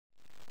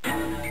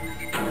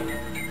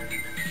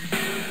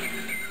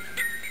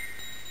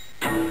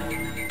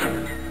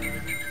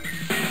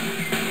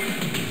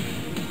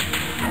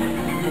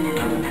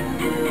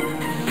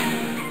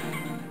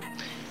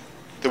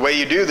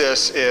you do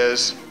this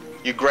is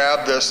you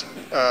grab this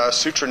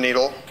suture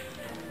needle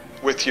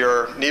with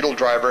your needle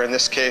driver, in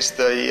this case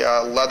the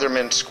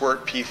Leatherman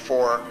Squirt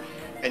P4,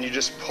 and you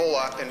just pull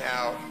up and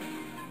out,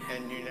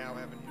 and you now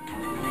have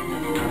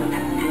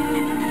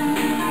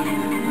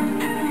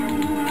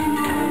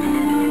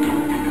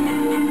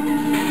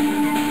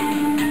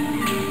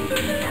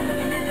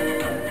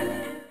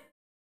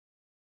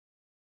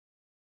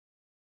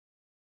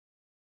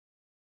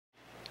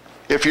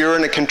If you're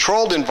in a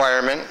controlled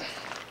environment,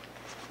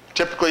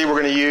 typically we're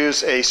going to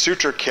use a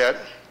suture kit,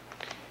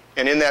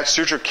 and in that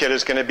suture kit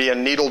is going to be a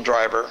needle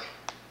driver.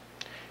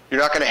 You're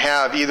not going to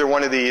have either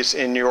one of these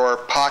in your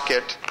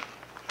pocket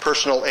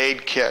personal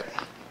aid kit.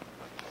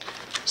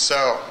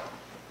 So,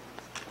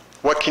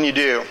 what can you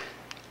do?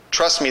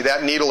 Trust me,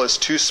 that needle is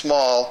too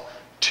small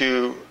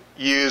to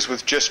use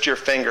with just your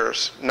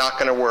fingers. Not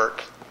going to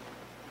work.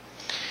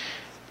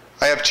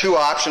 I have two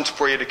options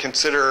for you to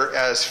consider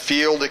as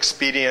field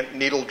expedient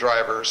needle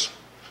drivers.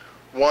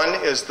 One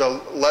is the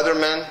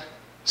Leatherman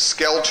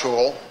Scale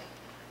Tool.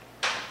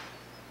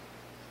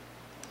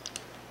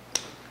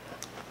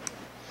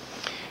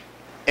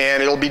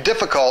 And it'll be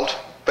difficult,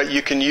 but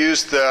you can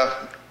use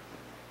the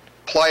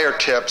plier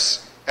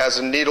tips as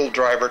a needle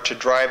driver to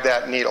drive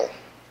that needle.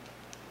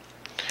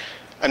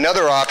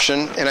 Another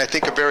option, and I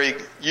think a very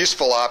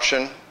useful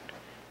option,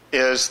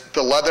 is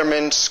the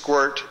Leatherman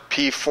Squirt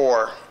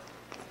P4.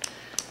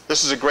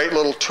 This is a great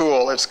little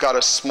tool. It's got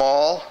a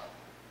small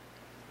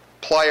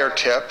plier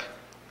tip.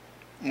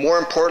 More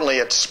importantly,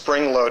 it's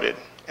spring-loaded,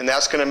 and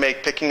that's going to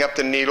make picking up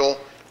the needle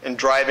and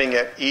driving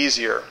it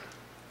easier.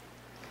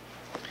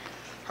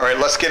 All right,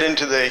 let's get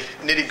into the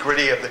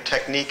nitty-gritty of the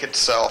technique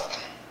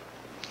itself.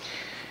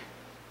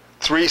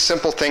 Three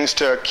simple things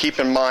to keep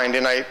in mind,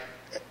 and I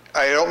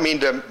don't mean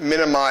to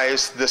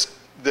minimize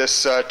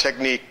this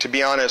technique. To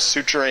be honest,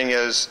 suturing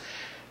is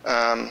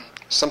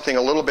something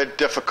a little bit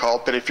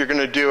difficult, but if you're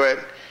going to do it,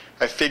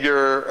 I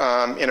figure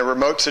in a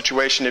remote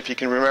situation, if you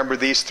can remember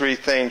these three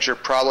things, you're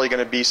probably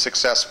going to be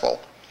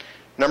successful.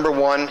 Number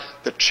one,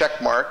 the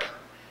check mark.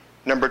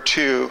 Number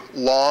two,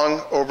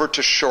 long over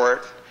to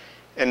short.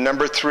 And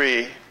number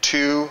three,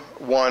 2,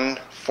 1,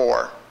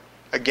 4.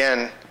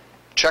 Again,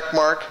 check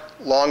mark,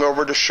 long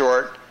over to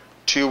short,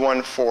 2,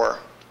 1, 4.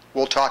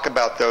 We'll talk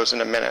about those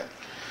in a minute.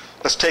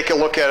 Let's take a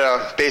look at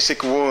a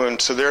basic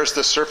wound. So there's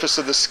the surface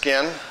of the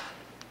skin.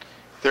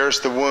 There's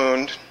the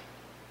wound.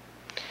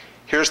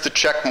 Here's the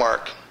check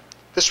mark.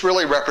 This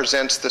really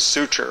represents the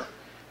suture.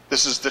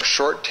 This is the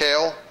short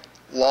tail,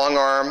 long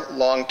arm,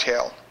 long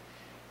tail.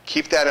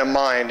 Keep that in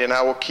mind, and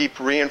I will keep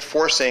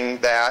reinforcing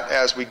that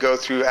as we go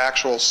through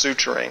actual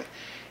suturing.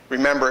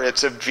 Remember,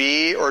 it's a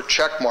V or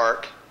check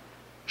mark,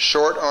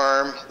 short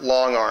arm,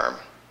 long arm.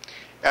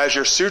 As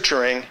you're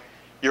suturing,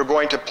 you're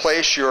going to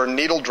place your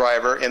needle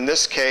driver. In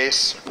this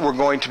case, we're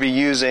going to be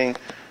using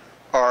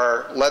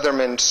our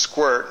Leatherman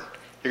Squirt.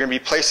 You're going to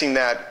be placing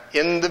that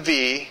in the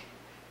V,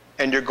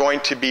 and you're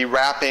going to be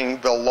wrapping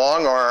the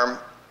long arm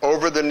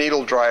over the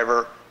needle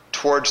driver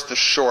towards the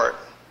short.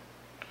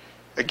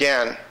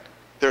 Again,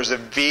 there's a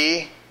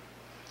V.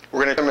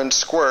 We're going to come and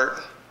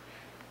squirt,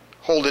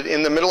 hold it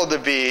in the middle of the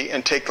V,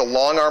 and take the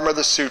long arm of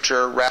the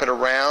suture, wrap it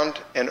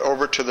around and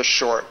over to the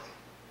short.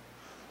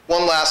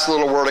 One last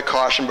little word of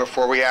caution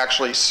before we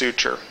actually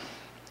suture.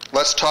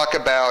 Let's talk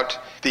about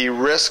the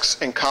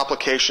risks and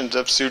complications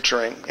of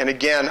suturing. And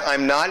again,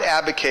 I'm not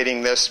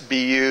advocating this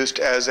be used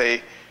as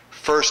a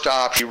first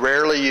option.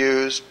 Rarely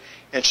used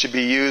and should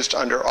be used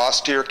under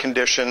austere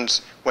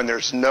conditions when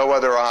there's no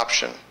other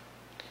option.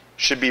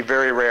 Should be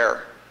very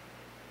rare.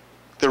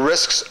 The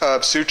risks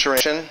of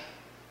suturing: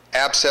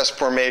 abscess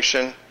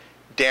formation,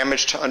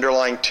 damage to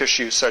underlying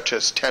tissues such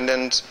as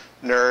tendons,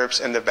 nerves,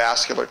 and the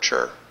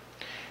vasculature.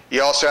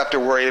 You also have to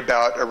worry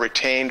about a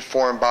retained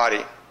foreign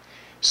body.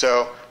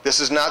 So this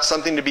is not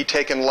something to be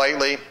taken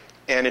lightly,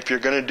 and if you're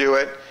going to do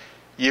it,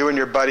 you and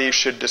your buddy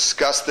should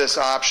discuss this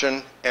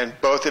option, and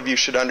both of you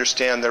should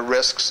understand the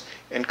risks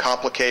and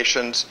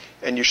complications,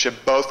 and you should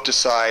both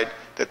decide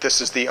that this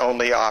is the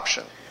only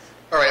option.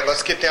 All right,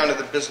 let's get down to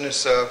the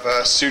business of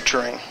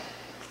suturing.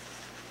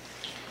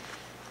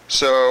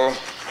 So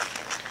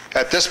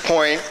at this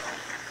point,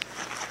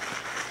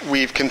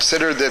 we've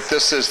considered that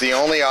this is the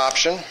only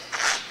option.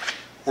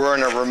 We're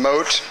in a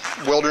remote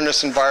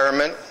wilderness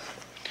environment,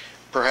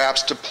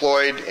 perhaps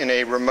deployed in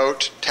a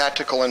remote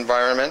tactical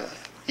environment.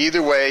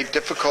 Either way,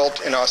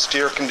 difficult in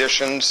austere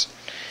conditions.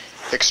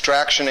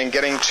 Extraction and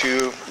getting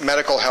to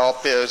medical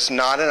help is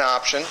not an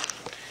option.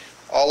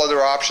 All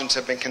other options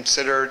have been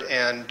considered,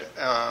 and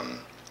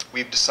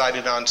we've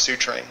decided on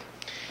suturing.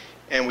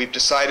 And we've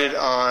decided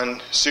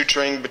on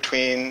suturing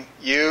between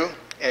you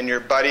and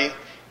your buddy.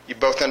 You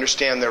both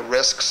understand the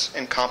risks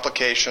and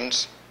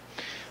complications.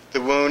 The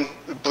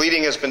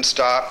bleeding has been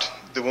stopped.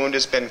 The wound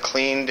has been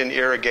cleaned and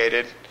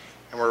irrigated,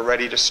 and we're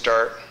ready to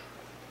start.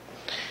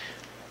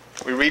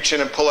 We reach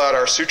in and pull out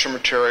our suture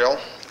material,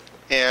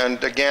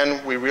 and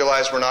again, we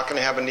realize we're not going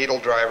to have a needle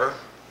driver.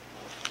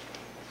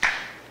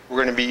 We're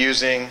going to be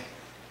using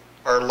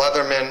our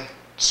Leatherman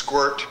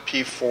Squirt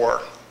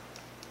P4.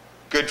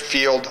 good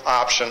field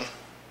option.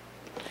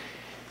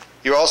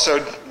 You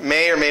also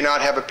may or may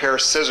not have a pair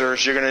of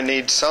scissors. You're going to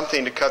need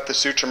something to cut the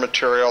suture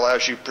material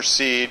as you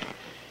proceed.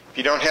 If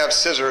you don't have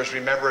scissors,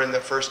 remember in the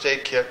first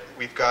aid kit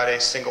we've got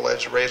a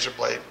single-edged razor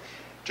blade.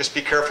 Just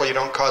be careful you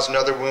don't cause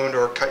another wound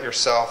or cut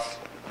yourself.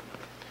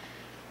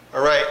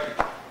 All right,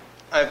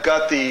 I've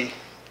got the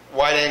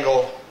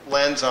wide-angle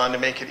lens on to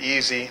make it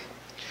easy.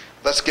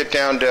 Let's get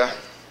down to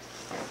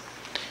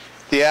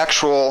the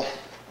actual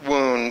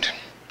wound.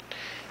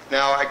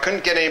 Now, I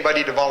couldn't get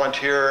anybody to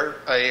volunteer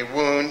a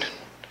wound,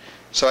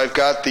 so I've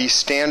got the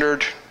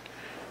standard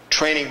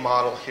training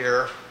model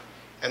here,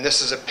 and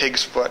this is a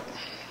pig's foot.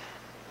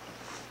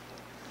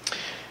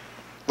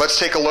 Let's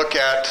take a look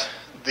at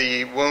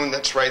the wound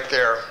that's right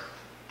there.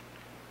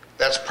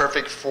 That's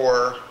perfect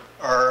for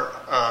our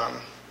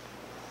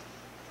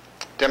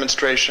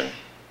demonstration.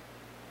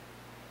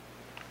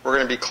 We're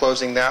going to be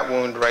closing that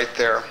wound right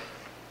there.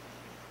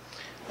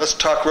 Let's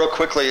talk real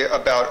quickly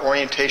about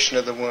orientation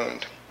of the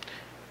wound.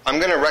 I'm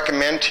going to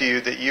recommend to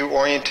you that you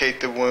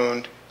orientate the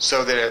wound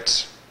so that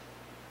it's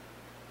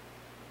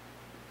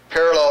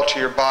parallel to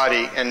your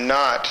body and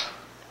not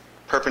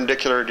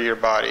perpendicular to your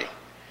body.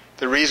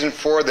 The reason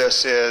for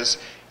this is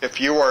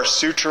if you are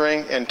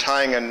suturing and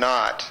tying a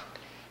knot,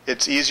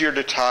 it's easier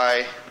to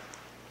tie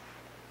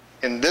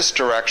in this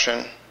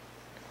direction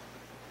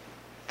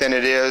than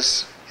it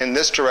is in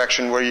this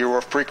direction where you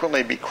will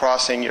frequently be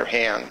crossing your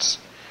hands.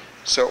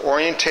 So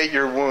orientate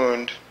your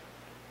wound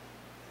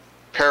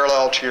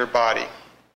parallel to your body.